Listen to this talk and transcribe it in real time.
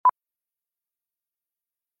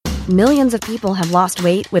Millions of people have lost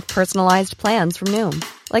weight with personalized plans from Noom.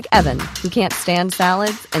 Like Evan, who can't stand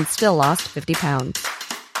salads and still lost 50 pounds.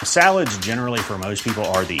 Salads generally for most people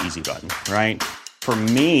are the easy button, right? For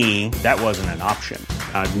me, that wasn't an option.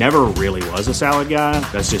 I never really was a salad guy.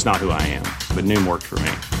 That's just not who I am. But Noom worked for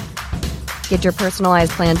me. Get your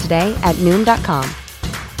personalized plan today at Noom.com.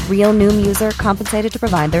 Real Noom user compensated to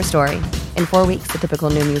provide their story. In 4 weeks, the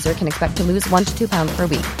typical Noom user can expect to lose 1 to 2 pounds per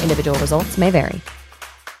week. Individual results may vary.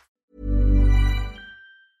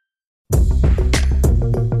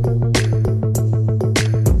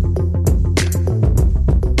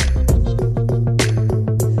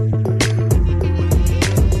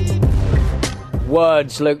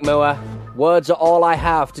 Words, Luke Moore. Words are all I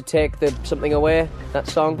have to take something away. That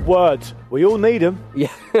song. Words. We all need them.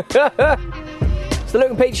 Yeah. It's the Luke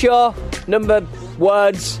and Pete Show. Number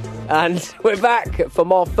words. And we're back for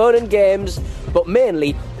more fun and games, but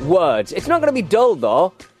mainly words. It's not going to be dull,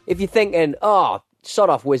 though, if you're thinking, oh, sod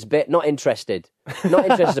off, Whizbit, not interested. Not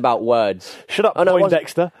interested about words. Shut up, no,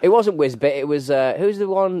 Poindexter. It wasn't Whizbit, it was, who's the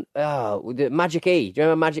one? Oh, Magic E. Do you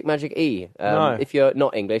remember Magic E? No. If you're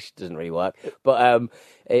not English, it doesn't really work. But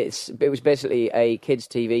it was basically a kids'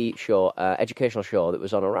 TV show, educational show that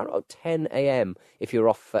was on around about 10 a.m. if you were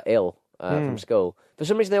off ill from school. For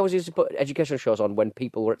some reason, they always used to put educational shows on when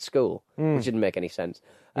people were at school, which didn't make any sense.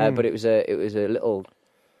 But it was a little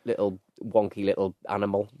wonky little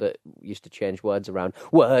animal that used to change words around.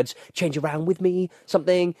 Words, change around with me.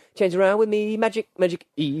 Something, change around with me. Magic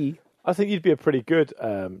E. I think you'd be a pretty good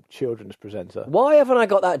children's presenter. Why haven't I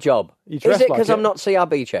got that job? Is it because I'm not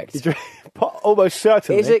CRB checked? Almost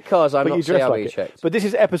certainly. Is it because I'm not CRB like checked? But this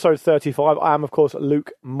is episode 35. I am, of course,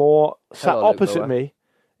 Luke Moore. Sat Hello, Luke opposite Moore. me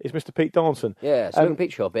is Mr. Pete Donaldson. Yeah, it's Luke and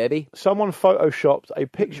Pete Show, baby. Someone photoshopped a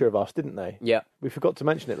picture of us, didn't they? Yeah. We forgot to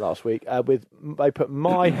mention it last week. They put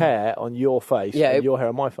my hair on your face and your hair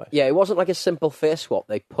on my face. Yeah, it wasn't like a simple face swap.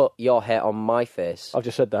 They put your hair on my face. I've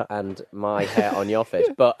just said that. And my hair on your face.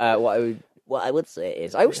 But what I would say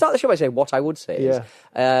is, I would start the show by saying what I would say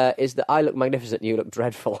is that I look magnificent and you look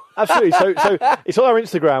dreadful. Absolutely. So it's on our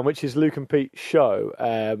Instagram, which is Luke and Pete Show.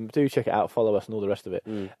 Do check it out, follow us, and all the rest of it.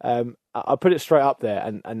 I put it straight up there,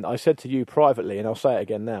 and I said to you privately, and I'll say it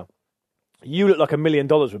again now. You look like $1 million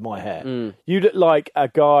with my hair. You look like a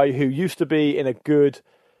guy who used to be in a good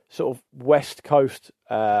sort of West Coast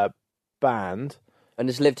band. And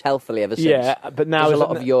has lived healthily ever since. Yeah, but now does a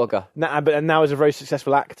lot of yoga. But now is a very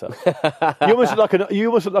successful actor. You almost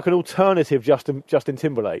look like an alternative Justin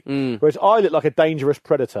Timberlake, whereas I look like a dangerous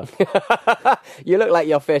predator. You look like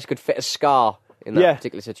your face could fit a scar in that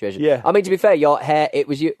particular situation. Yeah. I mean, to be fair, your hair it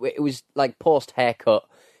was like post haircut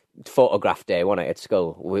photograph day, wasn't it, at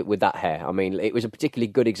school with that hair? I mean, it was a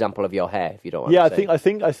particularly good example of your hair. If you don't want to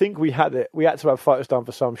say. I think we had it. We had to have photos done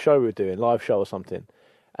for some show we were doing, live show or something,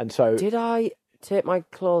 and so did I take my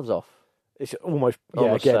clothes off? It's almost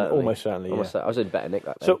almost certainly. Almost, I was in better nick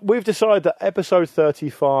that day. So we've decided that episode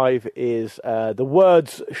 35 is the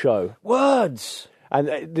Words Show. Words, and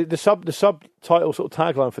the subtitle sort of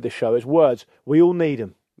tagline for this show is Words. We all need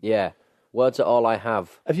them. Yeah, words are all I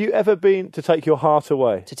have. Have you ever been to take your heart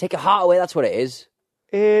away? To take a heart away, that's what it is.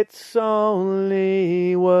 It's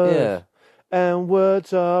only words, and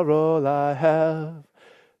words are all I have.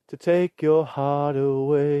 To take your heart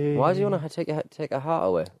away. Why does he want to take a heart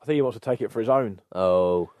away? I think he wants to take it for his own.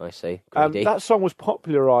 Oh, I see. That song was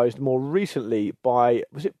popularised more recently by,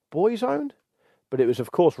 was it Boyzone? But it was,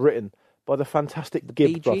 of course, written by the fantastic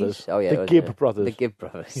Gibb brothers. Oh, yeah. The Gibb brothers. The Gibb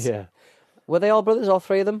brothers. Yeah. Were they all brothers, all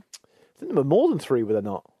three of them? I think there were more than three, were there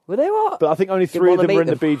not? Were they what? But I think only three of them were in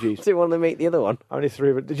the Bee Gees. Didn't want to meet the other one. Only three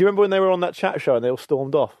of them. Did you remember when they were on that chat show and they all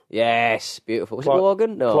stormed off? Yes, beautiful. Was it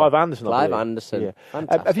Morgan? No. Clive Anderson. Clive Anderson. Yeah.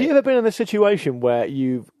 Fantastic. Have you ever been in a situation where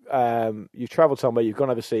you've travelled somewhere, you've gone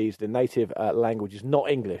overseas, the native language is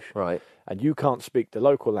not English, right? And you can't speak the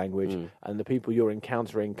local language, and the people you're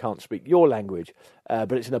encountering can't speak your language,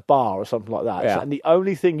 but it's in a bar or something like that. Yeah. And the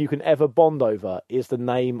only thing you can ever bond over is the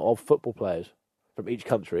name of football players from each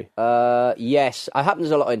country. Yes, it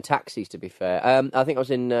happens a lot in taxis. To be fair, I think I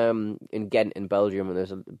was in Ghent in Belgium, and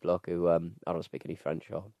there's a bloke who I don't speak any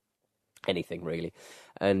French or anything really,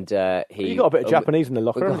 and you got a bit of Japanese in the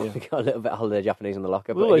locker, haven't you? We got a little bit of holiday Japanese in the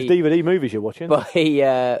locker. With all those DVD movies you're watching. But he,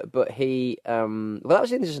 well, that was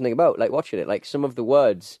the interesting thing about like watching it. Like some of the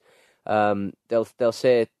words, they'll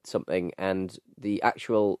say something, and the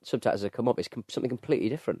actual subtitles that come up is something completely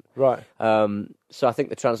different. Right. So I think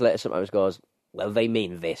the translator sometimes goes, well, they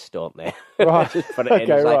mean this, don't they? Right. Just put it in.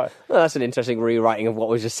 Okay, It's like, right. oh, that's an interesting rewriting of what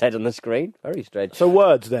was just said on the screen. Very strange. So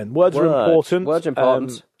words then. Words are important. Words are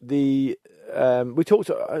important. The we talked,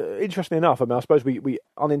 interestingly enough, I mean, I suppose we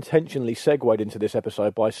unintentionally segued into this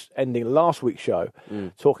episode by ending last week's show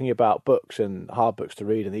talking about books and hard books to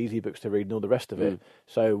read and easy books to read and all the rest of it.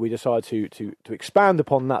 So we decided to expand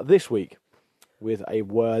upon that this week with a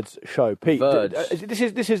words show. Pete,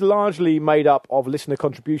 this is largely made up of listener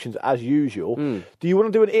contributions as usual. Do you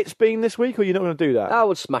want to do an It's Been this week, or you're not going to do that? I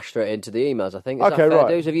would smash straight into the emails, I think. Is Okay, that fair, right.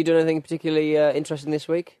 dudes? Have you done anything particularly interesting this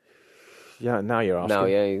week? Yeah, now you're asking. No,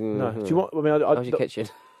 yeah. No. Do you want? I mean, How's your kitchen?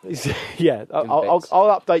 Yeah,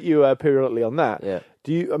 I'll update you periodically on that. Yeah.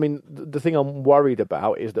 Do you? I mean, the thing I'm worried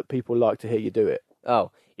about is that people like to hear you do it. Oh,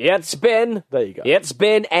 it's been. There you go. It's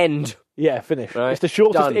been end. Yeah, finish. Right. It's the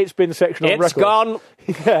shortest Done. It's Been section on It's record. gone.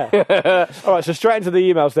 Yeah. All right, so straight into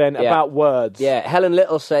the emails then about words. Yeah, Helen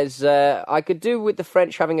Little says, I could do with the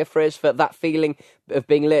French having a phrase for that feeling of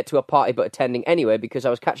being late to a party but attending anyway, because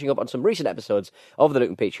I was catching up on some recent episodes of the Luke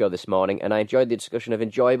and Pete Show this morning, and I enjoyed the discussion of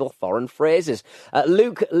enjoyable foreign phrases.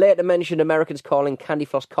 Luke later mentioned Americans calling candy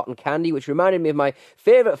floss cotton candy, which reminded me of my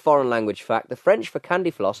favourite foreign language fact. The French for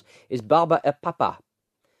candy floss is barbe et papa.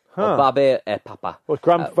 Or barbe et papa. What's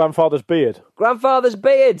grandfather's beard? Grandfather's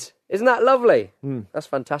beard! Isn't that lovely? That's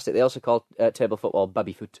fantastic. They also call table football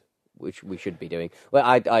baby-foot, which we should be doing. Well,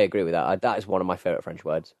 I agree with that. That is one of my favourite French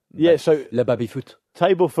words. Yeah, so Le baby-foot.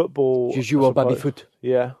 table football. Je joue au I suppose. baby-foot.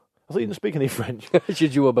 Yeah. I thought you didn't speak any French. Je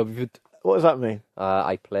joue au baby-foot. What does that mean?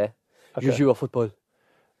 I play. Okay. Je joue au football.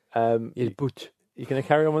 You Il put. going to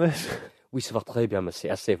carry on with this? Oui, ça va très bien,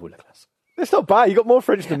 monsieur. Asseyez-vous, la classe. It's not bad. You got more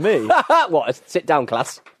French than me. What? A sit-down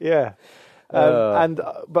class? Yeah. But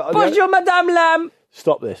Bonjour, Madame Lam!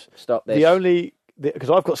 stop this. Stop this. The only because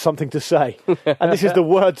I've got something to say, and this is the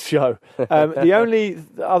words show. The only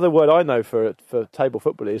other word I know for table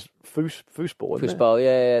football is foosball. isn't it? Foosball,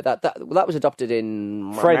 yeah. That was adopted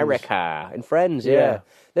in Friends. America. In Friends, yeah.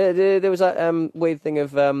 There was that weird thing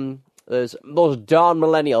of there's those darn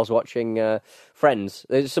millennials watching Friends.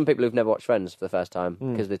 There's some people who've never watched Friends for the first time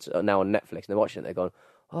because it's now on Netflix and they're watching it. They're going,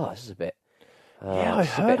 "Oh, this is a bit, I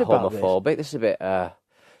this is a heard bit about homophobic. This is a bit,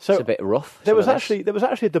 So it's a bit rough." There was some of this."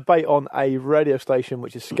 actually a debate on a radio station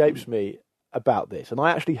which escapes me about this, and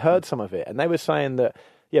I actually heard some of it, and they were saying that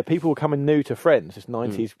people were coming new to Friends, this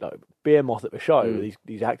 90s like, beer moth at the show.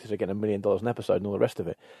 These actors are getting $1 million an episode and all the rest of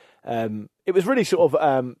it. It was really sort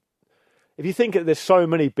of if you think that there's so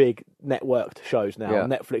many big networked shows now, on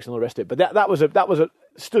Netflix and all the rest of it, but that was a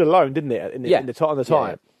stood alone, didn't it? In the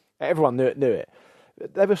time, everyone knew it.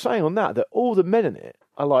 They were saying on that all the men in it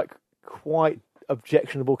are like quite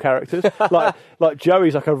objectionable characters. like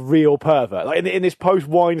Joey's like a real pervert. Like in this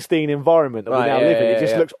post-Weinstein environment that we now live in, it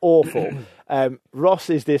just looks awful. Ross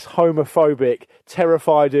is this homophobic,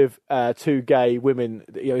 terrified of two gay women.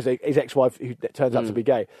 His ex-wife who turns out to be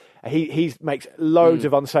gay. He makes loads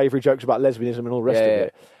of unsavoury jokes about lesbianism and all the rest of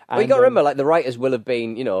it. And, Well, you got to remember, like the writers will have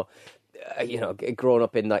been, grown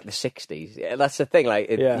up in like the 60s. Yeah, that's the thing. Like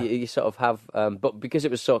you sort of have, but because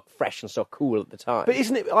it was so fresh and so cool at the time. But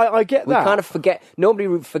isn't it? I get we that. kind of forget.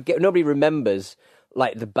 Nobody remembers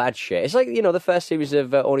like the bad shit. It's like the first series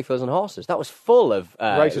of Only Fools and Horses. That was full of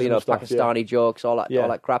racism and stuff, Pakistani jokes, all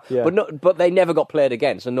that crap. Yeah. But they never got played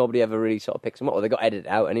again, so nobody ever really sort of picks them up. Or they got edited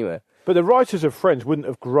out anyway. But the writers of Friends wouldn't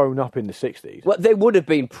have grown up in the 60s. Well, they would have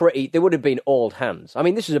been they would have been old hands. I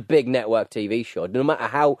mean, this was a big network TV show. No matter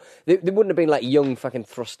how, they wouldn't have been like young fucking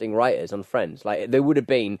thrusting writers on Friends. Like, there would have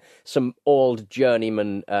been some old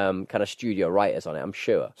journeyman kind of studio writers on it, I'm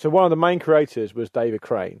sure. So one of the main creators was David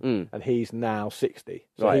Crane, and he's now 60.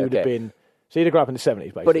 So he would have been... So he'd have grown up in the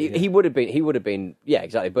 70s, basically. But he would have been, yeah,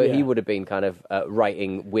 exactly. But he would have been kind of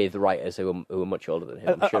writing with writers who were much older than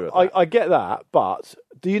him. I'm sure of that. I get that, but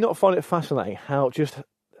do you not find it fascinating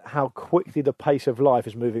how quickly the pace of life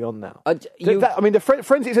is moving on now? The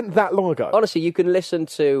Friends isn't that long ago. Honestly, you can listen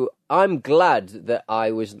to... I'm glad that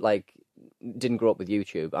I was like... didn't grow up with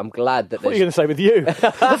YouTube. I'm glad that... What are you going to say with you?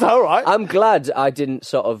 That's all right. I'm glad I didn't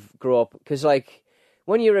sort of grow up... Because, like...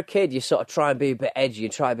 When you're a kid, you sort of try and be a bit edgy, you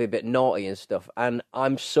try and be a bit naughty and stuff. And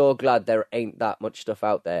I'm so glad there ain't that much stuff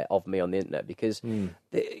out there of me on the internet because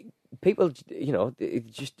people,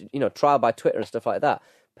 trial by Twitter and stuff like that.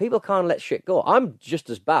 People can't let shit go. I'm just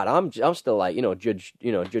as bad. I'm still like judge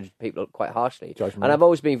people quite harshly. Judgment. And I've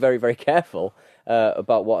always been very, very careful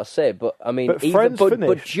about what I say. But I mean,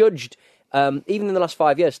 but judged. Even in the last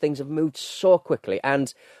 5 years, things have moved so quickly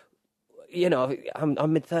and.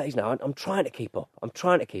 I'm mid-30s now. I'm trying to keep up.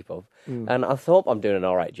 And I thought I'm doing an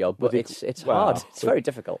all right job, but it's hard. It's very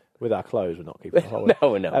difficult. With our clothes, we're not keeping up.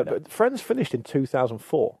 No. But Friends finished in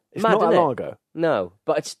 2004. It's Mad, not that isn't it? long ago. No,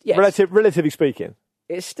 but it's Relatively speaking.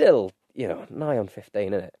 It's still nigh on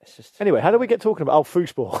 15, isn't it? It's just Anyway, how do we get talking about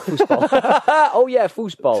foosball? oh yeah,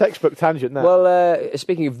 foosball. Textbook tangent now. Well,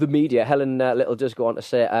 speaking of the media, Helen Little does go on to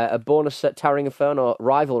say a bonus Towering Inferno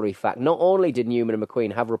rivalry fact. Not only did Newman and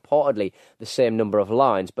McQueen have reportedly the same number of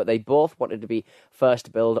lines, but they both wanted to be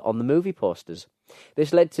first billed on the movie posters.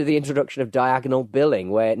 This led to the introduction of diagonal billing,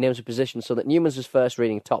 where names were positioned so that Newman's was first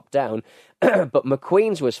reading top down, but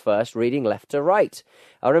McQueen's was first reading left to right.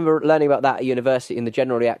 I remember learning about that at university, and the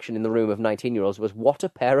general reaction in the room of 19-year-olds was, what a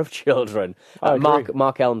pair of children.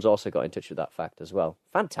 Mark Elms also got in touch with that fact as well.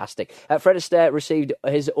 Fantastic. Fred Astaire received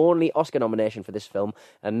his only Oscar nomination for this film,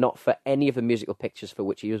 and not for any of the musical pictures for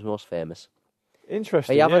which he was most famous.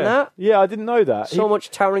 Interesting. Are you having that? Yeah, I didn't know that. So much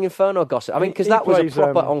Towering Inferno gossip. I mean, because that was a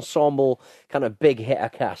proper ensemble kind of big hitter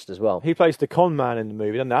cast as well. He plays the con man in the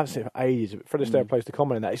movie. I haven't seen it for ages. Fred Astaire plays the con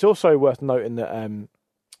man in that. It's also worth noting that, and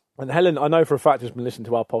Helen, I know for a fact, has been listening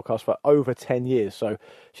to our podcast for over 10 years, so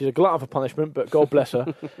she's a glutton for punishment, but God bless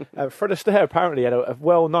her. Fred Astaire apparently had a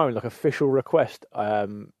well-known, official request.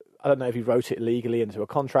 I don't know if he wrote it legally into a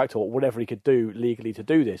contract or whatever he could do legally to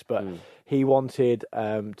do this, but he wanted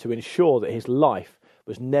to ensure that his life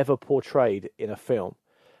was never portrayed in a film.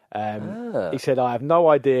 He said, I have no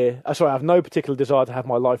particular desire to have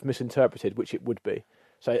my life misinterpreted, which it would be.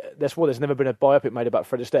 So that's why there's never been a biopic made about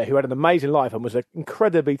Fred Astaire, who had an amazing life and was an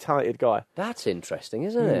incredibly talented guy. That's interesting,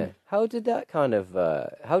 isn't it? How did that kind of...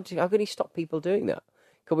 how can he stop people doing that?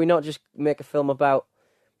 Could we not just make a film about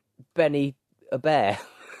Benny a bear?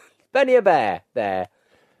 Benny a bear there,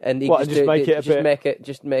 and make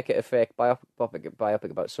it a fake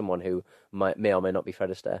biopic about someone who may or may not be Fred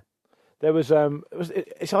Astaire. There was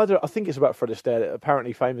it's either, I think it's about Fred Astaire, that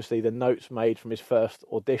apparently famously the notes made from his first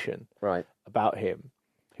audition about him,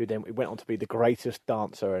 who then went on to be the greatest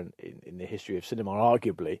dancer in the history of cinema,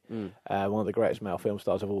 arguably one of the greatest male film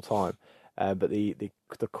stars of all time. But the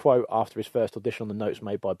quote after his first audition on the notes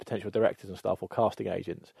made by potential directors and stuff or casting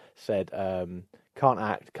agents said, can't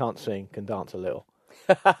act, can't sing, can dance a little.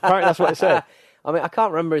 Apparently that's what it said. I mean, I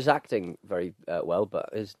can't remember his acting very well, but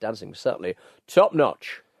his dancing was certainly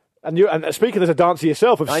top-notch. And speaking as a dancer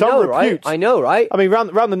yourself, of some repute. Right? I know, right? I mean, round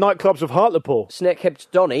the nightclubs of Hartlepool.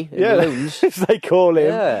 Snake-hipped Donny in balloons. as they call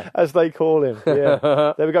him.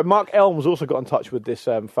 Yeah. There we go. Mark Elms also got in touch with this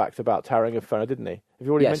fact about Towering Inferno, didn't he? Have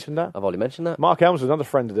you already mentioned that? I've already mentioned that. Mark Elms was another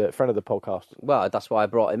friend of the podcast. Well, that's why I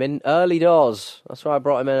brought him in early doors.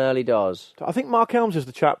 I think Mark Elms is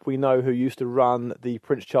the chap we know who used to run the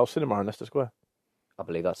Prince Charles Cinema in Leicester Square. I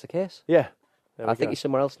believe that's the case. Yeah. I think he's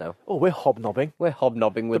somewhere else now. Oh, we're hobnobbing. We're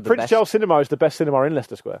hobnobbing with the Prince Charles Cinema is the best cinema in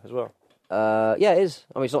Leicester Square as well. Yeah, it is.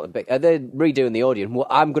 I mean, it's not the big. They're redoing the Odeon. Well,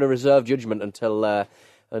 I'm going to reserve judgment until the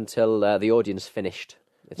Odeon's finished.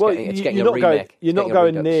 It's getting a remake. You're not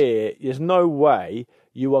going near. There's no way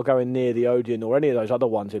you are going near the Odeon or any of those other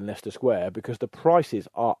ones in Leicester Square because the prices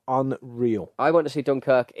are unreal. I went to see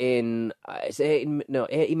Dunkirk in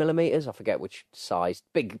 80 millimeters. I forget which size.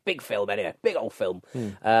 Big film anyway. Big old film.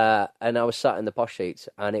 And I was sat in the posh seats,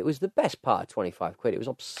 and it was the best part of £25. It was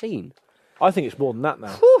obscene. I think it's more than that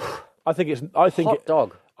now. Whew. I think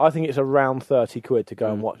dog. I think it's around £30 to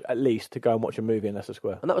go and watch, at least to go and watch a movie in Leicester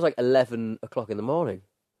Square. And that was like 11 o'clock in the morning.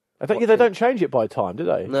 I think they don't change it by time, do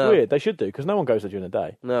they? It's weird. They should do because no one goes there during the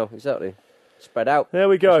day. No, exactly. Spread out. There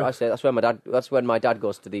we go. That's what I say. That's when my dad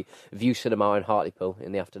goes to the View Cinema in Hartlepool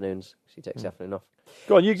in the afternoons. He takes the afternoon off.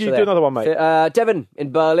 Go on, you do another one, mate. Devon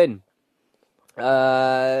in Berlin.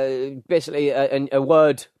 Basically, a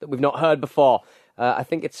word that we've not heard before. I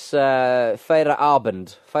think it's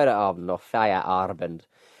Feierabend or Feierabend,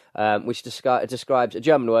 which describes a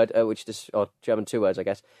German word, or German two words, I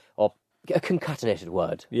guess, or a concatenated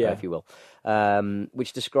word, if you will,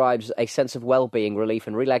 which describes a sense of well-being, relief,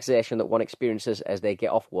 and relaxation that one experiences as they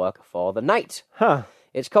get off work for the night. Huh.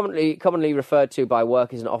 It's commonly referred to by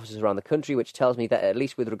workers and officers around the country, which tells me that at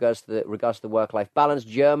least with regards to the work-life balance,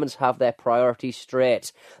 Germans have their priorities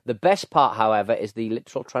straight. The best part, however, is the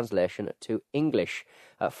literal translation to English.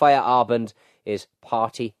 Feierabend is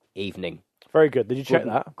party evening. Very good. Did you check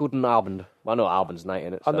that? Guten Abend. I know Abend's night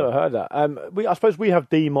in it. So. I've never heard that. I suppose we have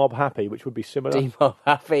D-Mob Happy, which would be similar. D-Mob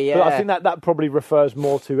Happy, yeah. But I think that probably refers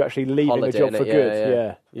more to actually leaving a job for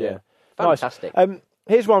good. Yeah. Fantastic. Nice.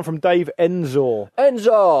 Here's one from Dave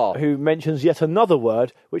Enzor, who mentions yet another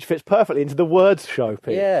word which fits perfectly into the words show,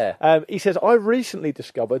 Pete. Yeah. He says, I recently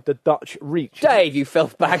discovered the Dutch Reach. Dave, you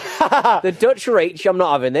filth bag. The Dutch Reach, I'm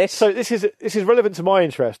not having this. So this is relevant to my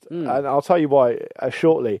interest, and I'll tell you why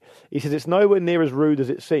shortly. He says, it's nowhere near as rude as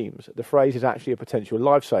it seems. The phrase is actually a potential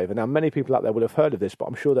lifesaver. Now, many people out there will have heard of this, but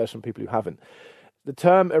I'm sure there's some people who haven't. The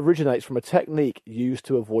term originates from a technique used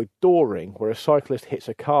to avoid dooring, where a cyclist hits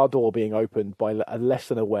a car door being opened by a less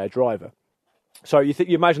than aware driver. So you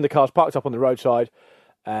imagine the car's parked up on the roadside,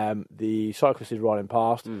 the cyclist is riding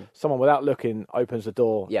past, someone without looking opens the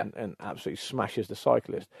door and absolutely smashes the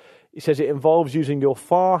cyclist. It says it involves using your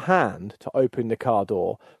far hand to open the car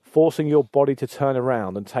door, forcing your body to turn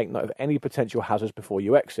around and take note of any potential hazards before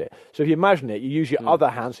you exit. So if you imagine it, you use your other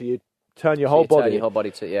hand, so you turn your whole body. Turn your whole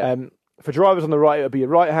body to, for drivers on the right, it would be your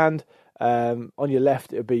right hand. On your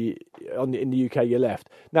left, it would be, in the UK, your left.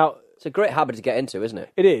 Now, it's a great habit to get into, isn't it?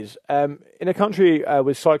 It is. In a country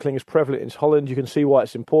where cycling is prevalent in Holland, you can see why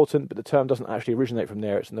it's important, but the term doesn't actually originate from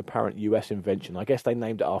there. It's an apparent US invention. I guess they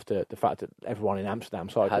named it after the fact that everyone in Amsterdam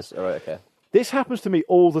cycles. All right, okay. This happens to me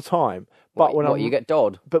all the time. But you get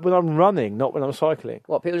dawed? But when I'm running, not when I'm cycling.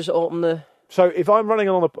 What, people just open the... So if I'm running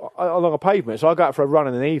along a pavement, so I go out for a run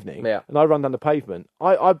in an evening, and I run down the pavement,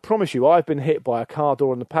 I promise you I've been hit by a car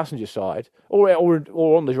door on the passenger side, or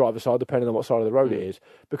on the driver's side, depending on what side of the road it is,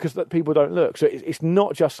 because people don't look. So it's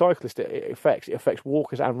not just cyclists it affects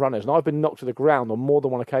walkers and runners, and I've been knocked to the ground on more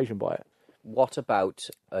than one occasion by it. What about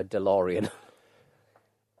a DeLorean?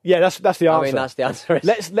 Yeah, that's the answer. I mean, that's the answer.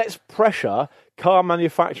 Let's pressure car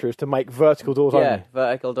manufacturers to make vertical doors only. Yeah,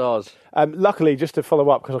 vertical doors. Luckily, just to follow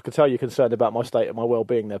up, because I could tell you're concerned about my state and my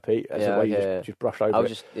well-being there, Pete. That's the way you just brushed over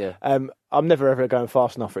it. I'm never ever going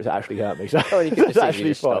fast enough for it to actually hurt me. So it's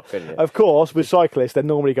actually fine. Of course, with cyclists, they're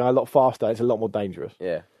normally going a lot faster. It's a lot more dangerous.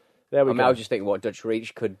 Yeah. There we go. I was just thinking what Dutch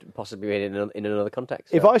Reach could possibly be in another context.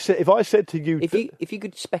 So. If I said to you... If you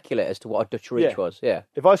could speculate as to what a Dutch Reach was,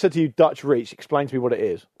 If I said to you Dutch Reach, explain to me what it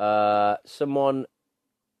is. Someone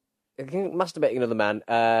masturbating another man,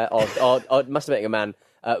 or masturbating a man,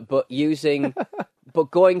 but using... but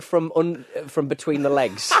going from between the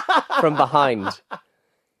legs, from behind. I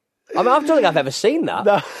mean, I don't think I've ever seen that.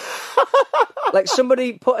 No. Like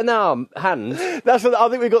somebody put an hand. I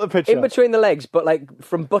think we got the picture. In between the legs, but like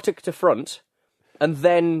from buttock to front, and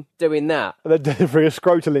then doing that. And then delivering a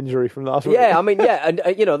scrotal injury from last week. Yeah, I mean, and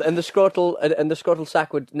and the scrotal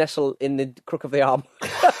sac would nestle in the crook of the arm.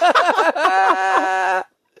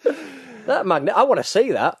 That magnet, I want to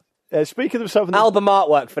see that. Speaking of something... Album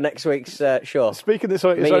artwork for next week's show. Speaking of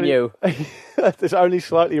something... Me and you. It's only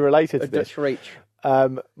slightly related to this. Dutch Reach.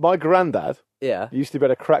 My granddad used to be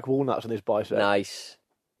able to crack walnuts on his bicep. Nice.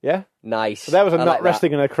 Yeah? Nice. So there was a nut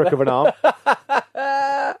resting in a crook of an arm.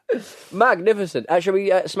 Magnificent. Shall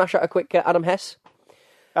we smash out a quick Adam Hess?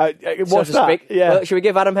 What's that? Speak? Yeah. Should we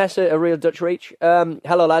give Adam Hess a real Dutch Reach?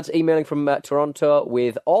 Hello, lads. Emailing from Toronto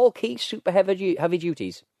with all key super heavy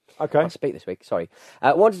duties. Okay. I'll speak this week, sorry.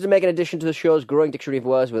 Wanted to make an addition to the show's growing dictionary of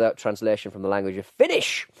words without translation from the language of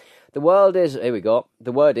Finnish. The word is... Here we go.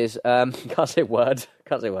 The word is... can't say word.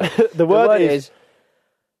 The word is...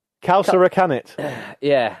 Kalsarakanit.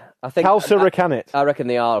 Yeah. I think... Kalsarakanit. I reckon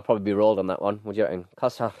the R will probably be rolled on that one. What do you reckon?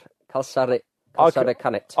 Kalsarakanit.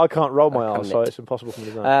 I can't roll my R, so it's impossible for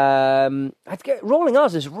me to know. Rolling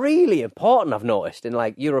R's is really important, I've noticed, in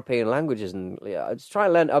like European languages. And I just try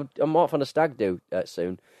and learn... I'm off on a stag do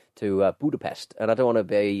soon to Budapest, and I don't want to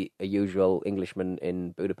be a usual Englishman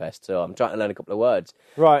in Budapest, so I'm trying to learn a couple of words.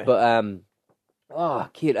 Right. But,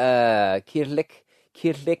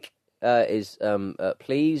 kirlik is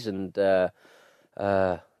please, and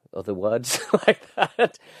other words like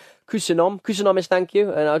that. Kusanom is thank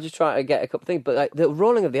you, and I'll just try to get a couple of things. But like, the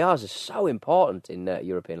rolling of the R's is so important in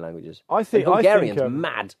European languages. I think Hungarian's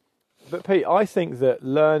mad. But Pete, I think that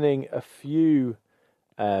learning a few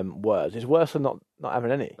words is worse than not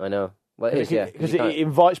having any. I know. Well, it is, yeah. Because it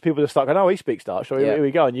invites people to start going, oh, he speaks Dutch, so here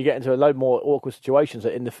we go. And you get into a load more awkward situations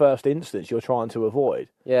that in the first instance you're trying to avoid.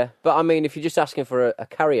 Yeah, but I mean, if you're just asking for a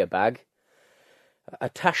carrier bag,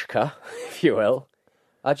 a tashka, if you will,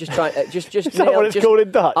 I just try... just is that what it's called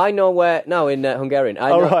in Dutch? I know where... No, in Hungarian. I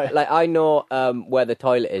know, right. Like, I know where the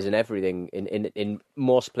toilet is and everything in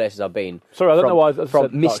most places I've been. Sorry, I don't know why I said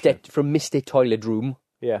from Mr. Toilet Room.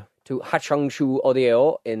 Yeah. To Hachangshu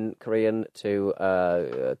Odeo in Korean, to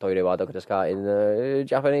Toirewa Dokodeska in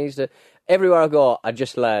Japanese. Everywhere I go, I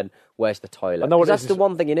just learn where's the toilet. That's the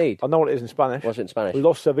one thing you need. I know what it is in Spanish. What's it in Spanish?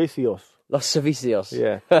 Los servicios. Los servicios.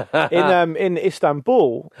 Yeah. in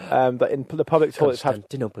Istanbul, in the public toilets have...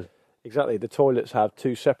 Constantinople. Exactly. The toilets have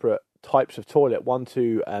two separate types of toilet. One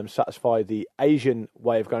to satisfy the Asian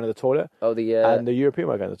way of going to the toilet. Oh, and the European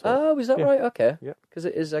way of going to the toilet. Oh, is that right? Okay. Yeah. Because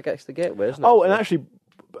it is, I guess, the gateway, isn't it? Oh, and actually...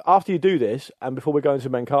 After you do this, and before we go into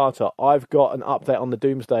Menkata, I've got an update on the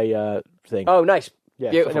Doomsday thing. Oh, nice.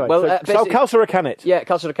 Yeah. Beautiful. So anyway, so Kalsarakanit. Yeah,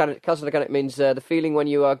 Kalsarakanit means the feeling when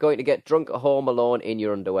you are going to get drunk at home alone in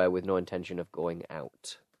your underwear with no intention of going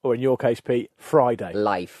out. or in your case, Pete, Friday?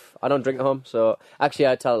 Life. I don't drink at home, so actually,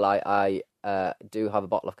 I tell a lie. I do have a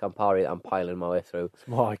bottle of Campari that I'm piling my way through.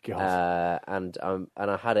 My God. And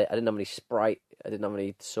I had it. I didn't have any Sprite. I didn't have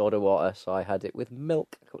any soda water, so I had it with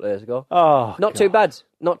milk a couple of days ago. Oh, not God. too bad.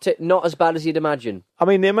 Not as bad as you'd imagine. I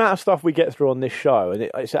mean, the amount of stuff we get through on this show, and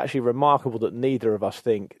it's actually remarkable that neither of us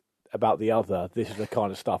think about the other. This is the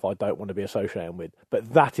kind of stuff I don't want to be associated with.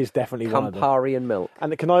 But that is definitely one of them. Campari and milk.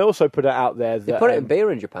 And can I also put it out there that They put it in beer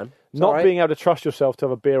in Japan. It's not all right. being able to trust yourself to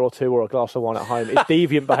have a beer or two or a glass of wine at home is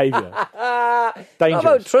deviant behaviour. Dangerous.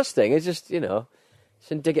 Not about trusting. It's just it's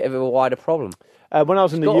indicative of a wider problem. When I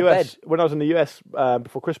was in the Go to US, bed.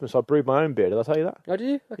 before Christmas, I brewed my own beer. Did I tell you that? Oh, did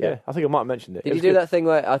you? Okay. Yeah, I think I might have mentioned it. Did It you was do good. that thing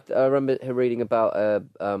where I remember reading about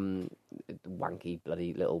wanky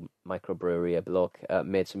bloody little microbrewery, a bloke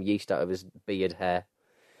made some yeast out of his beard hair.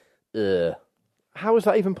 Ugh, How is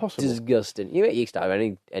that even possible? disgusting. You make yeast out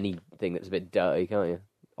of anything that's a bit dirty, can't you?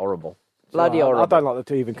 Horrible, bloody I horrible. don't like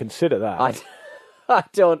to even consider that. I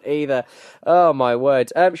don't either. Oh my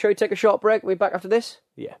word! Shall we take a short break? We'll be back after this.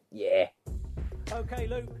 Yeah. Yeah. Okay,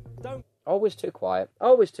 Luke. Don't. Always too quiet.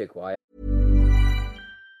 Always too quiet.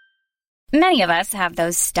 Many of us have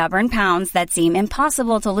those stubborn pounds that seem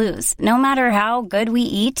impossible to lose, no matter how good we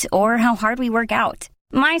eat or how hard we work out.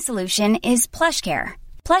 My solution is PlushCare.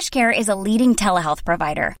 PlushCare is a leading telehealth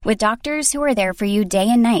provider with doctors who are there for you day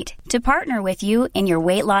and night to partner with you in your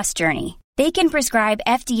weight loss journey. They can prescribe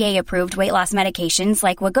FDA-approved weight loss medications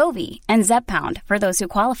like Wegovy and Zepbound for those who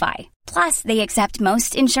qualify. Plus, they accept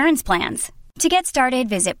most insurance plans. To get started,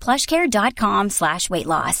 visit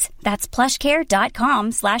plushcare.com/weightloss. That's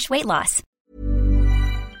plushcare.com/weightloss.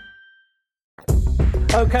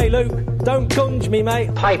 Okay, Luke. Don't gunge me,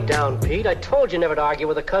 mate. Pipe down, Pete. I told you never to argue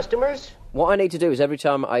with the customers. What I need to do is every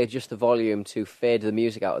time I adjust the volume to fade the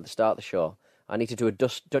music out at the start of the show, I need to do a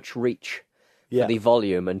Dutch reach for the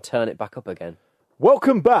volume and turn it back up again.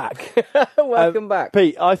 Welcome back. Welcome back.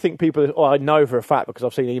 Pete, I think people, I know for a fact because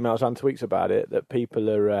I've seen emails and tweets about it, that people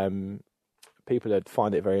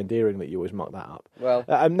find it very endearing that you always muck that up. Well,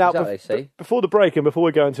 now, is that what they say? before the break and before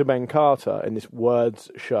we go into Ben Carter in this words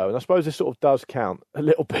show, and I suppose this sort of does count a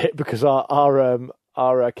little bit because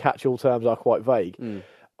our catch-all terms are quite vague.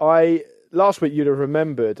 Last week you'd have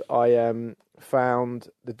remembered I found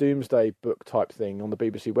the Doomsday Book type thing on the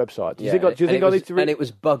BBC website. Do you think I need to? And it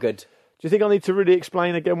was buggered. Do you think I need to really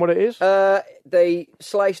explain again what it is? They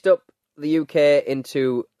sliced up the UK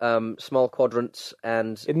into small quadrants,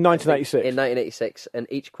 and In 1986. In 1986, and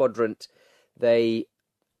each quadrant they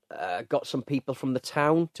got some people from the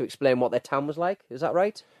town to explain what their town was like. Is that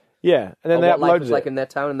right? Yeah, and then Or they what life uploaded was it. like in their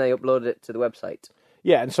town, and they uploaded it to the website.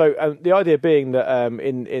 Yeah, and so the idea being that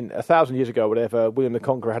in 1,000 years ago, whatever, William the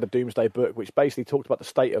Conqueror had a Doomsday Book, which basically talked about the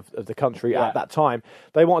state of the country at that time.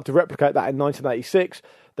 They wanted to replicate that in 1986.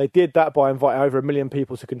 They did that by inviting over 1 million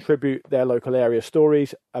people to contribute their local area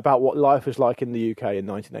stories about what life was like in the UK in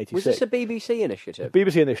 1986. Was this a BBC initiative?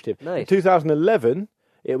 BBC initiative. Nice. In 2011,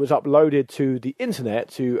 it was uploaded to the internet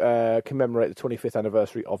to commemorate the 25th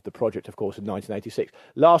anniversary of the project, of course, in 1986.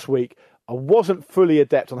 Last week, I wasn't fully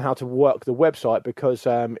adept on how to work the website because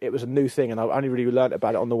it was a new thing and I only really learnt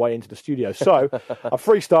about it on the way into the studio. So I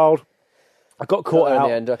freestyled. I got caught in out.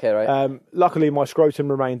 the end. Okay, right. Luckily, my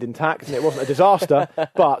scrotum remained intact and it wasn't a disaster.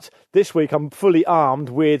 But this week, I'm fully armed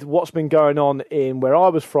with what's been going on in where I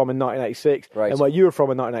was from in 1986 and where you were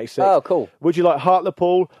from in 1986. Oh, cool. Would you like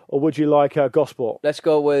Hartlepool or would you like Gosport? Let's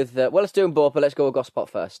go with let's do them both, but let's go with Gosport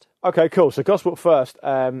first. Okay, cool. So Gosport first.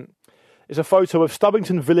 Is a photo of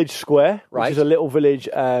Stubbington Village Square, which is a little village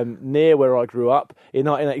near where I grew up in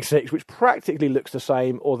 1986, which practically looks the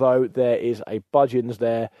same, although there is a Budgeons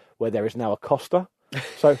there where there is now a Costa.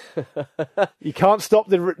 So you can't stop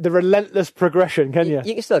the relentless progression, can you?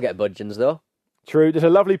 You can still get Budgeons, though. True. There's a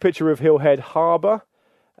lovely picture of Hillhead Harbour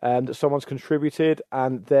that someone's contributed,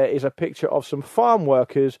 and there is a picture of some farm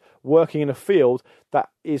workers working in a field that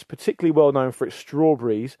is particularly well known for its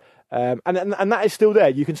strawberries. And that is still there.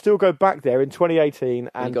 You can still go back there in 2018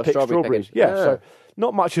 and pick strawberries. Picking. Yeah, so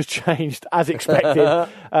not much has changed as expected.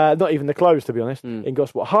 Not even the clothes, to be honest, in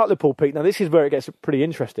Gosport. Hartlepool, Pete. Now, this is where it gets pretty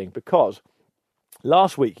interesting because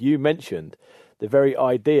last week you mentioned the very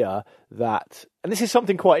idea that, and this is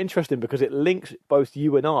something quite interesting because it links both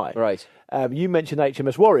you and I. Right. You mentioned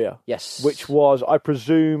HMS Warrior. Yes. Which was, I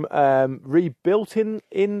presume, rebuilt in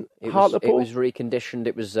Hartlepool? It was reconditioned,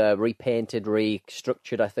 it was repainted,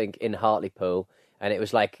 restructured, I think, in Hartlepool. And it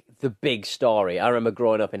was like the big story. I remember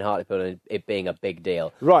growing up in Hartlepool and it being a big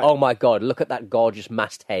deal. Right. Oh my God, look at that gorgeous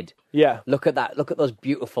masthead. Yeah. Look at that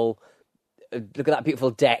beautiful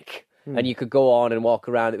deck. and you could go on and walk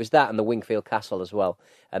around. It was that and the Wingfield Castle as well.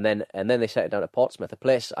 And then they sent it down to Portsmouth, a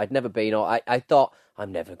place I'd never been. Or I thought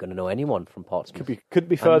I'm never going to know anyone from Portsmouth. Couldn't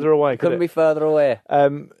be further away. Couldn't be further away.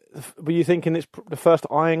 Were you thinking it's the first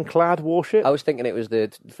ironclad warship? I was thinking it was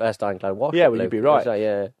the first ironclad warship. Yeah, well, you'd be right.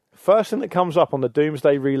 Yeah. First thing that comes up on the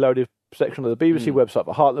Doomsday Reloaded section of the BBC website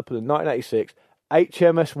for Hartlepool in 1986,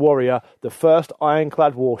 HMS Warrior, the first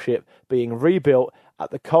ironclad warship, being rebuilt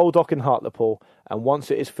at the coal dock in Hartlepool, and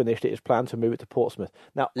once it is finished, it is planned to move it to Portsmouth.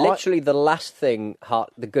 Now, literally the last thing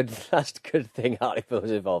last good thing Hartlepool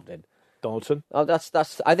was involved in. Donaldson, Oh,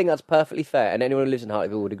 that's. I think that's perfectly fair, and anyone who lives in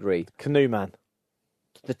Hartlepool would agree. Canoe Man.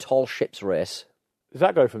 The tall ships race. Does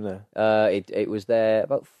that go from there? It was there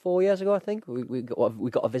about 4 years ago, I think. We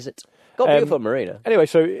got a visit. Got a beautiful marina. Anyway,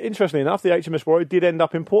 so interestingly enough, the HMS Warrior did end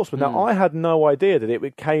up in Portsmouth. Now, I had no idea that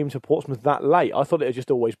it came to Portsmouth that late. I thought it had just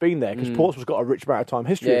always been there because Portsmouth's got a rich maritime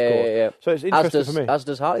history, of course. Yeah. So it's interesting for me. As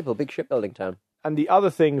does Hartlepool, big shipbuilding town. And the other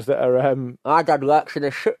things that are, My dad works in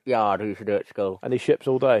a shipyard. He used to do at school, and he ships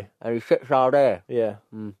all day. and he ships all day. Yeah.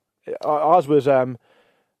 Ours was,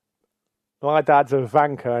 my dad's a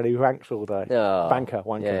vanker and he vanks all day. Oh, Banker,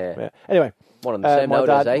 wanker. yeah. Anyway, One and the same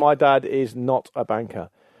nowadays, eh? my dad is not a banker.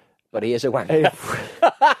 But he is a wanker.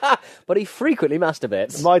 But he frequently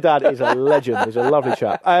masturbates. My dad is a legend. He's a lovely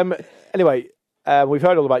chap. Anyway, we've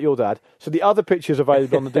heard all about your dad. So the other pictures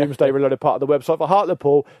available on the Doomsday Reloaded part of the website for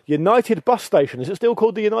Hartlepool, United Bus Station. Is it still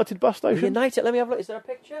called the United Bus Station? United, let me have a look. Is there a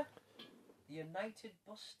picture? The United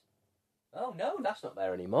Bus... Oh, no, that's not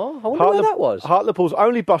there anymore. I wonder where that was. Hartlepool's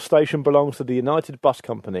only bus station belongs to the United Bus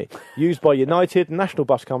Company, used by United, National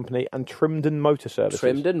Bus Company and Trimden Motor Services.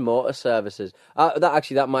 Trimden Motor Services.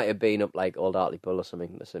 That might have been up like Old Hartlepool or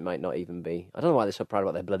something. So it might not even be. I don't know why they're so proud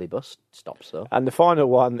about their bloody bus stops, though. And the final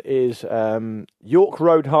one is York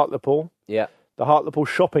Road, Hartlepool. Yeah. The Hartlepool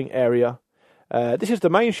shopping area. This is the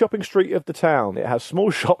main shopping street of the town. It has small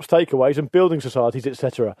shops, takeaways, and building societies,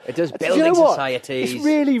 etc. It does You building know what? societies. It's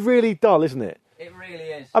really, really dull, isn't it? It really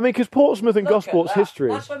is. I mean, because Portsmouth and Gosport's history.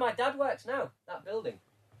 That's where my dad works now. That building.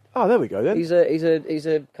 Oh, there we go then. He's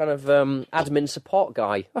a kind of admin support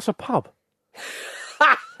guy. That's a pub.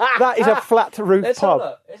 That is a flat roof Let's have a pub.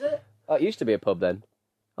 look. Is it? Oh, it used to be a pub then.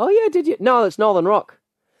 Oh yeah, did you? No, it's Northern Rock.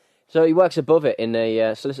 So he works above it in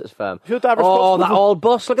a solicitor's firm. Was your dad Oh, responsible that for- old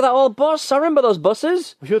bus! Look at that old bus. I remember those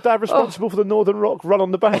buses. Was your dad responsible for the Northern Rock run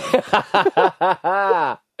on the bank?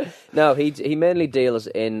 No, he mainly deals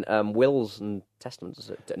in wills and testaments.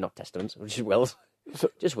 Not testaments, just wills.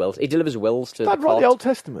 Just wills. He delivers wills to Dad the write court. the Old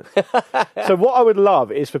Testament. So what I would love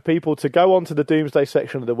is for people to go onto the Doomsday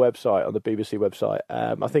section of the website, on the BBC website.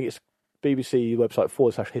 I think it's BBC website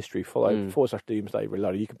 /history, /Doomsday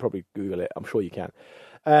Reloaded. You can probably Google it. I'm sure you can.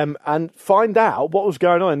 And find out what was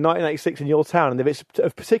going on in 1986 in your town. And if it's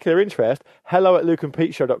of particular interest,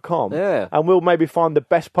 hello@lukeandpeteshow.com. Yeah. And we'll maybe find the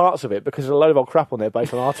best parts of it because there's a load of old crap on there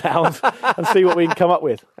based on our towns and see what we can come up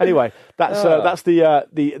with. Anyway, that's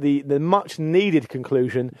the much needed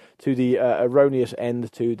conclusion to the erroneous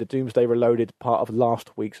end to the Doomsday Reloaded part of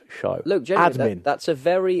last week's show. Look, genuinely, Admin. that's a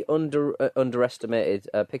very underestimated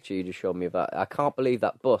picture you just showed me of that. I can't believe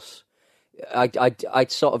that bus. I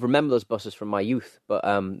sort of remember those buses from my youth, but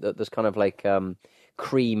there's kind of like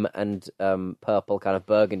cream and purple, kind of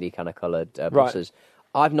burgundy kind of coloured buses.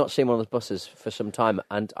 Right. I've not seen one of those buses for some time,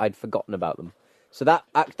 and I'd forgotten about them. So that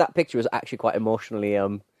picture was actually quite emotionally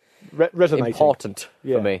resonating, important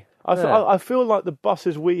for me. I feel like the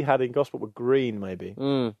buses we had in Gosport were green, maybe.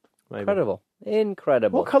 Maybe.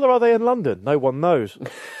 Incredible. What colour are they in London? No one knows.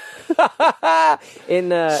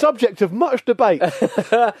 Subject of much debate.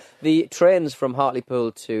 The trains from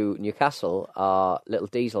Hartlepool to Newcastle are little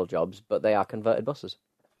diesel jobs, but they are converted buses.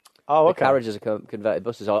 Oh, okay. The carriages are converted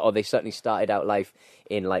buses, or they certainly started out life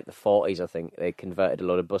in like the 40s, I think. They converted a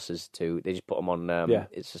lot of buses they just put them on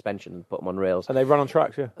suspension and put them on rails. And they run on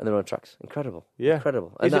tracks, yeah. And they're on tracks. Incredible. Yeah.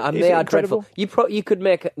 Incredible. Is And it they are incredible? dreadful. You could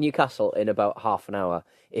make Newcastle in about half an hour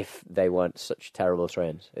if they weren't such terrible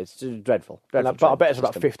trains. It's just dreadful. But I bet it's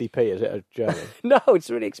about 50p, is it, a journey? No, it's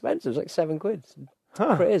really expensive. It's like £7.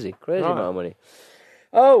 Crazy amount of money.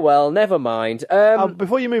 Oh, well, never mind.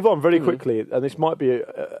 Before you move on, very quickly, and this might be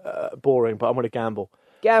boring, but I'm going to gamble.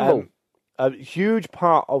 Gamble. A huge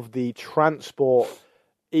part of the transport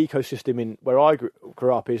ecosystem in where I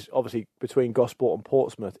grew up is obviously between Gosport and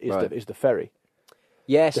Portsmouth is the ferry.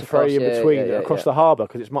 Yes, the of ferry course, in between across the harbour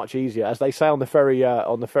because it's much easier. As they say on the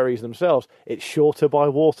ferries themselves, it's shorter by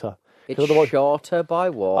water. It's shorter by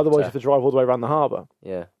water. Otherwise, you have to drive all the way around the harbour.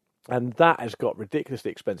 Yeah. And that has got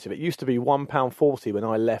ridiculously expensive. It used to be £1.40 when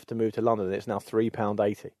I left to move to London, and it's now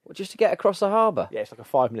 £3.80. Well, just to get across the harbour? Yeah, it's like a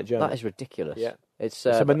 5-minute journey. That is ridiculous. Yeah. It's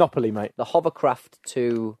a monopoly, mate. The hovercraft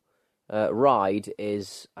to ride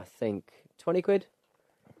is, I think, 20 quid.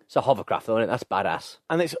 It's a hovercraft, though, isn't it? That's badass.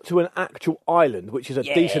 And it's to an actual island, which is a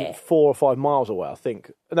Yeah. decent 4 or 5 miles away, I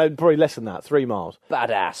think. No, probably less than that, 3 miles.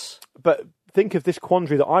 Badass. But think of this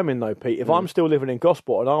quandary that I'm in, though, Pete. If I'm still living in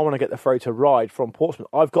Gosport and I want to get the ferry to Ryde from Portsmouth,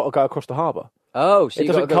 I've got to go across the harbour. Oh, so It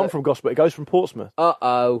doesn't come from Gosport, it goes from Portsmouth.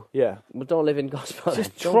 Uh-oh. Yeah. Well, don't live in Gosport.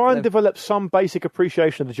 Just then. try and Don't develop some basic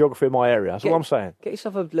appreciation of the geography of my area. That's all I'm saying. Get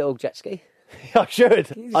yourself a little jet ski. I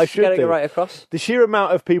should. I should Get it do. right across. The sheer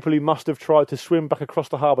amount of people who must have tried to swim back across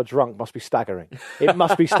the harbour drunk must be staggering. It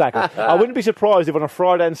must be staggering. I wouldn't be surprised if on a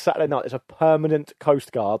Friday and Saturday night there's a permanent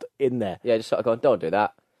Coast Guard in there. Yeah, just sort of going, don't do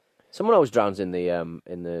that. Someone always drowns in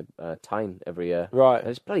the Tyne every year. Right. And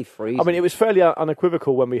it's bloody freezing. I mean, it was fairly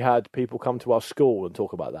unequivocal when we had people come to our school and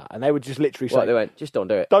talk about that. And they would just literally say, What, they went, just don't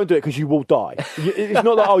do it. don't do it because you will die. It's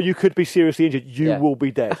not like, you could be seriously injured. You will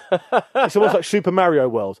be dead. It's almost like Super Mario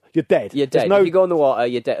World. You're dead. You're There's dead. If you go in the water,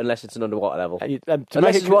 you're dead unless it's an underwater level. to Unless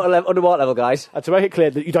make it's it underwater level, guys. and to make it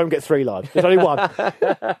clear that you don't get 3 lives. There's only one.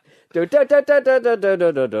 Do. Should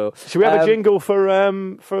we have a jingle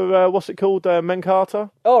for what's it called,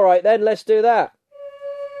 Mencarta? All right, then, let's do that.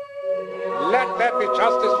 Let there be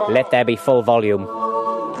justice for Let there be full volume.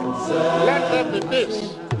 Let there be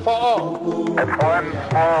peace for all. It's one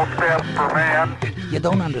small step for man. You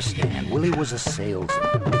don't understand. Willie was a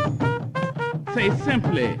salesman. Say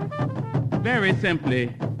simply, very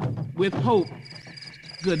simply, with hope,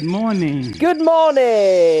 good morning. Good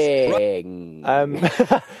morning.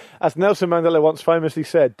 As Nelson Mandela once famously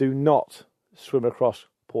said, do not swim across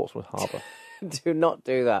Portsmouth Harbour. Do not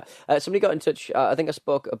do that. Somebody got in touch. I think I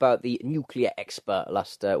spoke about the nuclear expert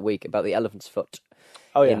last week about the elephant's foot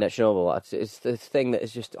in Chernobyl. It's the thing that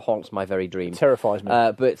just haunts my very dream. Terrifies me.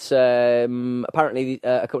 But apparently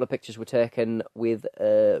a couple of pictures were taken with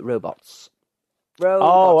robots.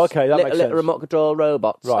 Oh, okay, that makes sense. Remote control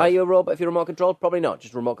robots. Right. Are you a robot if you're remote controlled? Probably not.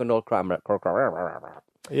 Just remote control camera. Are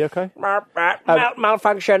you okay?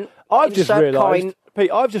 Malfunction. I've just Insert realised, coin.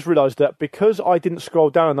 Pete, that because I didn't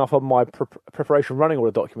scroll down enough on my preparation running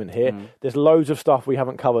order document here, there's loads of stuff we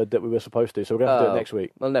haven't covered that we were supposed to, so we're going to have to do it next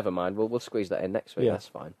week. Well, never mind. We'll squeeze that in next week. Yeah. That's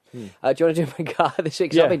fine. Do you want to do my car this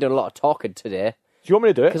week? 'Cause Yeah. I've been doing a lot of talking today. Do you want me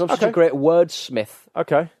to do it? Because I'm such a great wordsmith.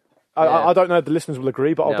 Okay. Yeah. I don't know if the listeners will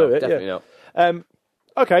agree, but I'll do it. Definitely yeah. not.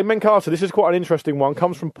 Okay, Mencarta, this is quite an interesting one.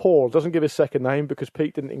 Comes from Paul. Doesn't give his second name because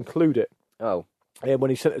Pete didn't include it Oh. when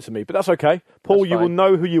he sent it to me. But that's okay. Paul, That's you will fine.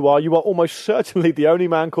 know who you are. You are almost certainly the only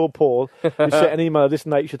man called Paul who sent an email of this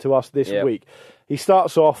nature to us this Yep. week. He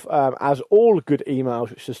starts off, as all good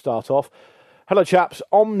emails should start off. Hello, chaps.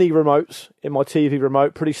 Omni remotes in my TV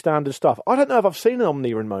remote. Pretty standard stuff. I don't know if I've seen an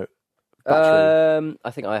Omni remote battery.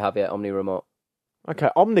 I think I have, yeah, Omni Remote. Okay,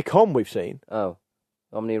 Omnicom we've seen. Oh.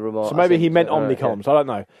 Omni Remote. So maybe I he think meant so. All right, Omnicoms. I don't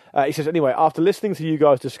know. He says, anyway, after listening to you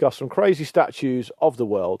guys discuss some crazy statues of the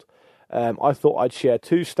world, I thought I'd share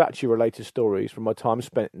 2 statue-related stories from my time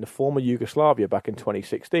spent in the former Yugoslavia back in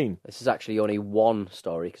 2016. This is actually only one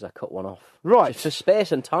story because I cut one off. Right. Just for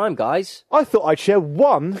space and time, guys. I thought I'd share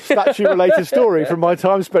one statue-related story from my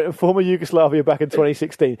time spent in former Yugoslavia back in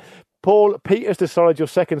 2016. Paul, Pete has decided your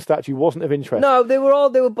second statue wasn't of interest. No, there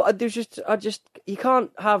was just, you can't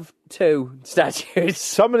have 2 statues.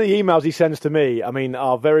 Some of the emails he sends to me, I mean,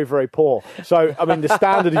 are very, very poor. So, I mean, the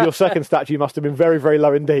standard of your second statue must have been very, very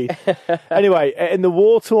low indeed. Anyway, in the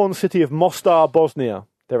war-torn city of Mostar, Bosnia,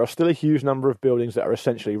 there are still a huge number of buildings that are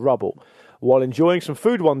essentially rubble. While enjoying some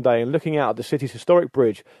food one day and looking out at the city's historic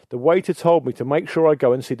bridge, the waiter told me to make sure I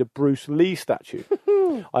go and see the Bruce Lee statue.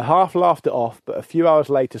 I half laughed it off, but a few hours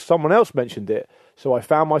later someone else mentioned it, so I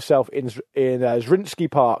found myself in Zrinski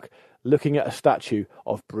Park looking at a statue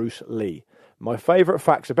of Bruce Lee. My favourite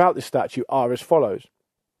facts about this statue are as follows.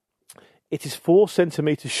 It is 4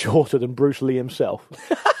 centimetres shorter than Bruce Lee himself.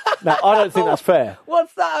 Now, I don't think that's fair.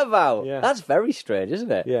 What's that about? Yeah. That's very strange,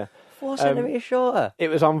 isn't it? Yeah. 4 centimetres shorter. It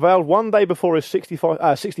was unveiled one day before his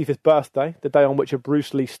 65th birthday, the day on which a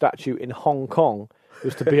Bruce Lee statue in Hong Kong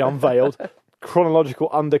was to be unveiled. Chronological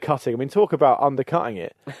undercutting. I mean, talk about undercutting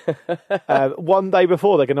it. One day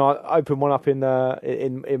before, they're going to open one up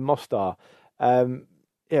in Mostar.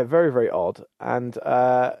 Yeah, very, very odd. And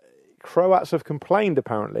Croats have complained,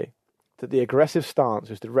 apparently, that the aggressive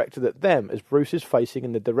stance is directed at them as Bruce is facing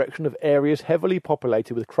in the direction of areas heavily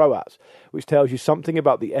populated with Croats, which tells you something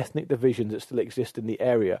about the ethnic divisions that still exist in the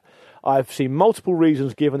area. I've seen multiple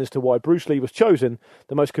reasons given as to why Bruce Lee was chosen.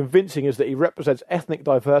 The most convincing is that he represents ethnic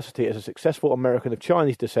diversity as a successful American of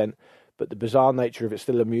Chinese descent, but the bizarre nature of it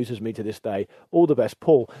still amuses me to this day. All the best,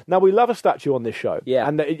 Paul. Now, we love a statue on this show. Yeah.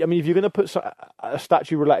 And, I mean, if you're going to put a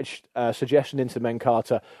statue-related suggestion into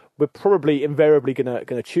Mencarta, we're probably invariably going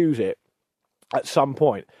to choose it at some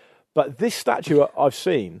point. But this statue I've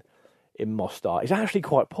seen in Mostar is actually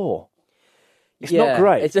quite poor. It's not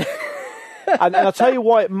great. And I'll tell you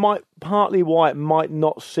why partly why it might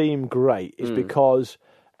not seem great is because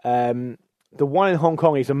the one in Hong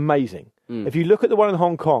Kong is amazing. If you look at the one in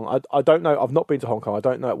Hong Kong, I don't know, I've not been to Hong Kong, I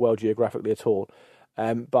don't know it well geographically at all,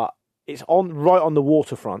 but it's right on the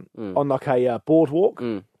waterfront, on like a boardwalk,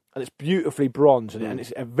 and it's beautifully bronzed, and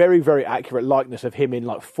it's a very, very accurate likeness of him in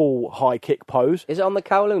like full high kick pose. Is it on the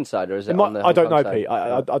Kowloon side or is it on the I don't Hong know, Kong Pete.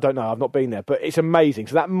 side? I don't know. I've not been there, but it's amazing.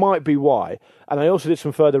 So that might be why. And I also did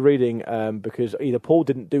some further reading because either Paul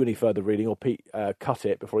didn't do any further reading or Pete cut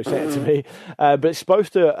it before he sent it to me. But it's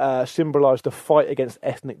supposed to symbolise the fight against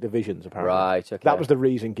ethnic divisions, apparently. Right, okay. That was the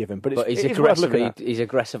reason given. But he's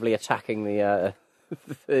aggressively attacking the...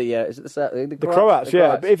 the Croats,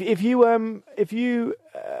 yeah. But if you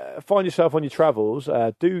find yourself on your travels,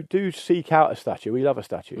 do seek out a statue. We love a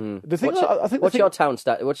statue. The thing, what's your town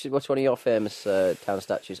statue? What's one of your famous town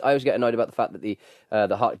statues? I always get annoyed about the fact that the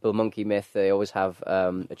Hartlepool monkey myth, they always have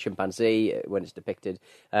a chimpanzee when it's depicted.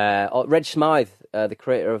 Reg Smythe, the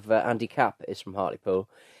creator of Andy Capp, is from Hartlepool.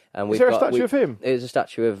 And is there a statue of him? There's a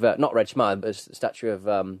statue of not Reg Smythe, but a statue of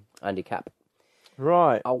Andy Capp.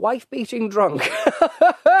 Right, a wife-beating drunk.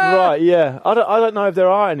 Right, yeah. I don't know if there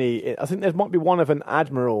are any. I think there might be one of an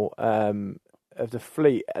admiral of the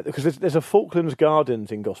fleet because there's a Falklands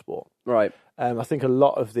Gardens in Gosport. Right. I think a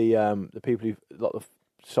lot of the people, a lot of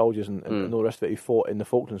soldiers and all the rest of it who fought in the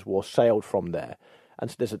Falklands War sailed from there.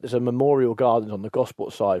 And so there's a memorial gardens on the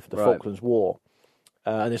Gosport side for the Falklands War.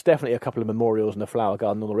 And there's definitely a couple of memorials and a flower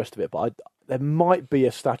garden and all the rest of it. But there might be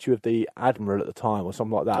a statue of the admiral at the time or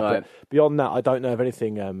something like that. Right. But beyond that, I don't know of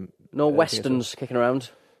anything. No westerns kicking around?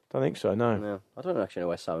 Don't think so, no. No. I don't actually know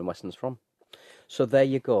where Simon Weston's from. So there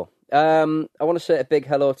you go. I want to say a big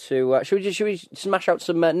hello to... should we smash out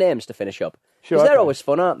some names to finish up? Sure. Because they're always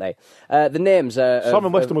fun, aren't they? The names...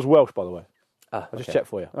 Simon Weston was Welsh, by the way. I'll just check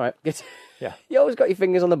for you. All right. Yeah. You always got your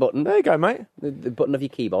fingers on the button. There you go, mate. The button of your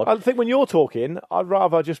keyboard. I think when you're talking, I'd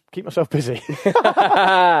rather just keep myself busy.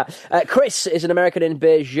 Chris is an American in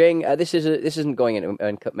Beijing. This isn't going into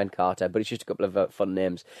Mencarta, but it's just a couple of fun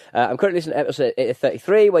names. I'm currently listening to episode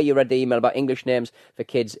 33, where you read the email about English names for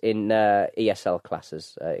kids in ESL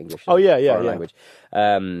classes. English. Oh, yeah. Language.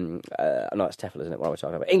 No, it's TEFL, isn't it? What am I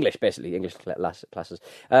talking about? English, basically. English classes.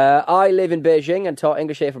 I live in Beijing and taught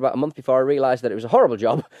English here for about a month before I realised that it was a horrible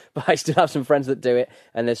job, but I still have some friends that do it,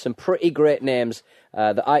 and there's some pretty great names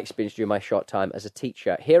that I experienced during my short time as a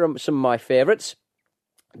teacher. Here are some of my favourites.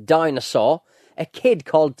 Dinosaur. A kid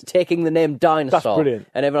called taking the name Dinosaur. That's brilliant.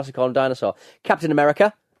 And everyone else is calling him Dinosaur. Captain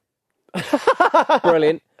America.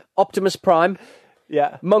 Brilliant. Optimus Prime.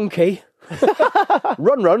 Yeah. Monkey.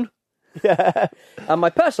 Run. Yeah. And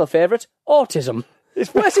my personal favourite, Autism.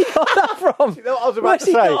 Where's he got that from? You know what I was about to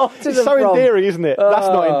say? It's so endearing, isn't it? That's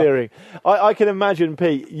not endearing. I can imagine,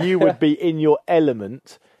 Pete, you would be in your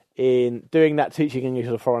element in doing that, teaching English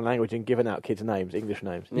as a foreign language and giving out kids names, English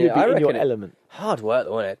names. You'd be in your element. Hard work,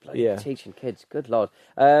 though, isn't it? Teaching kids. Good Lord.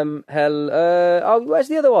 Where's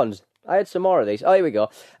the other ones? I had some more of these. Oh, here we go.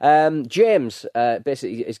 James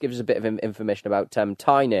basically gives us a bit of information about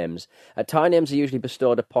Thai names. Thai names are usually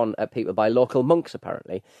bestowed upon people by local monks,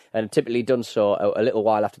 apparently, and typically done so a little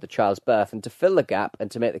while after the child's birth. And to fill the gap and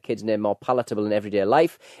to make the kid's name more palatable in everyday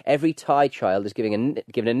life, every Thai child is given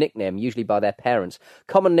a nickname, usually by their parents.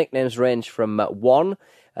 Common nicknames range from 1,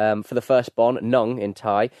 for the firstborn, Nung in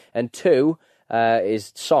Thai, and 2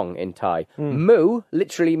 is Song in Thai. Mu,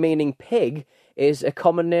 literally meaning pig, is a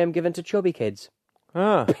common name given to chubby kids.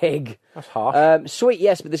 Pig. That's harsh. Sweet,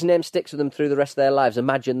 yes, but this name sticks with them through the rest of their lives.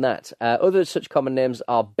 Imagine that. Other such common names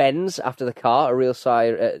are Benz, after the car, a real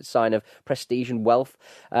sign of prestige and wealth.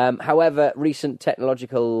 However, recent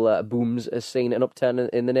technological booms has seen an upturn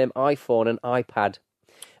in the name iPhone and iPad.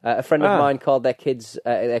 A friend of mine called their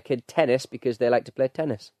kid Tennis because they like to play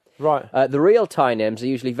tennis. Right. The real Thai names are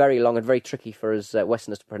usually very long and very tricky for us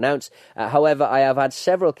Westerners to pronounce. However, I have had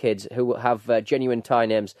several kids who have genuine Thai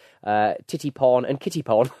names, Titty Porn and Kitty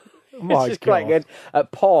Porn. It's quite good.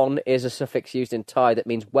 Porn is a suffix used in Thai that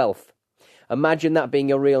means wealth. Imagine that being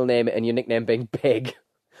your real name and your nickname being Pig.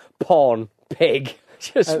 Porn, Pig.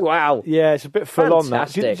 Just wow. Yeah, it's a bit full on that.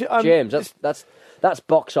 James, that's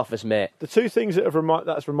box office, mate. The two things that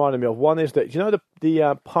that's reminded me of, one is that, do you know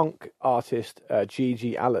the punk artist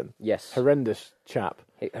G.G. Allen? Yes. Horrendous chap.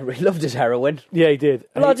 He loved his heroin. Yeah, he did.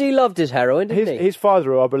 Bloody loved his heroin, didn't he? His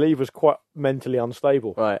father, who I believe was quite mentally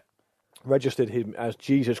unstable, right, registered him as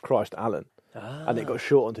Jesus Christ Allen. And it got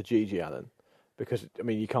shortened to G.G. Allen. Because, I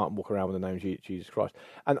mean, you can't walk around with the name Jesus Christ.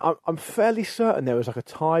 And I'm fairly certain there was like a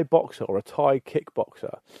Thai boxer or a Thai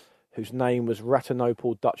kickboxer whose name was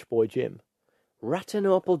Ratanople Dutch Boy Jim.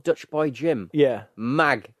 Ratanople Dutch Boy Jim. Yeah.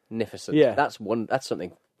 Magnificent. Yeah. That's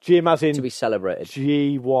something Jim as in to be celebrated.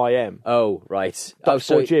 G-Y-M. Oh, right. Dutch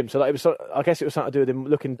Boy Jim. So it was, I guess it was something to do with him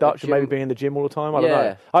looking Dutch and maybe being in the gym all the time. I don't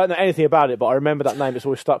know. I don't know anything about it, but I remember that name. It's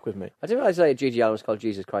always stuck with me. I didn't realise that G.G. Allen was called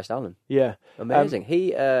Jesus Christ Allen. Yeah. Amazing.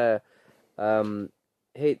 There's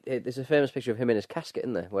a famous picture of him in his casket,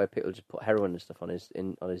 isn't there, where people just put heroin and stuff on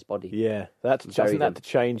his body. Yeah. That to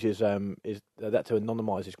change his that to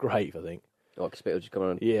anonymise his grave, I think. Oh, because people just come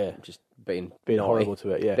on and just being horrible to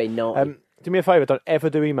it, yeah. Being naughty. Do me a favour, don't ever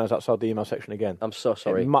do emails outside the email section again. I'm so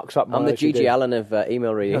sorry. It mucks up my I'm the G.G. Allen of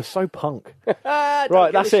email reading. You're so punk. Right,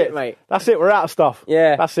 that's it, mate. That's it, we're out of stuff.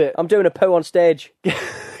 Yeah. That's it. I'm doing a poo on stage.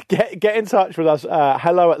 Get in touch with us,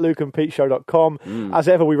 hello@lukeandpeteshow.com. As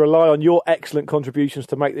ever, we rely on your excellent contributions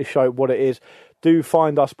to make this show what it is. Do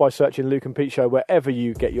find us by searching Luke and Pete Show wherever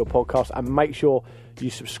you get your podcast, and make sure you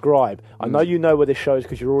subscribe. I know you know where this show is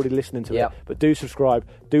because you're already listening to it, but do subscribe,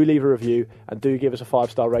 do leave a review, and do give us a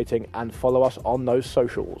 5-star rating, and follow us on those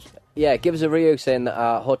socials. Yeah, give us a review saying that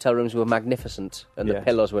our hotel rooms were magnificent and the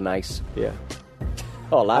pillows were nice. Yeah.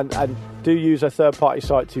 All that. And do use a third-party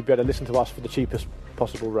site to be able to listen to us for the cheapest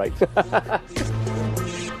possible rate.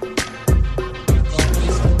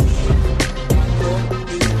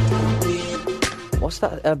 What's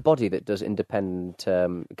that body that does independent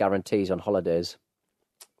guarantees on holidays?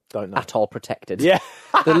 Don't know. At all protected. Yeah.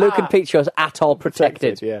 The Luke and Pete Show's at all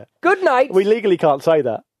protected. Yeah. Good night. We legally can't say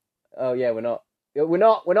that. Oh yeah, we're not. We're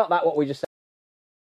not that what we just said.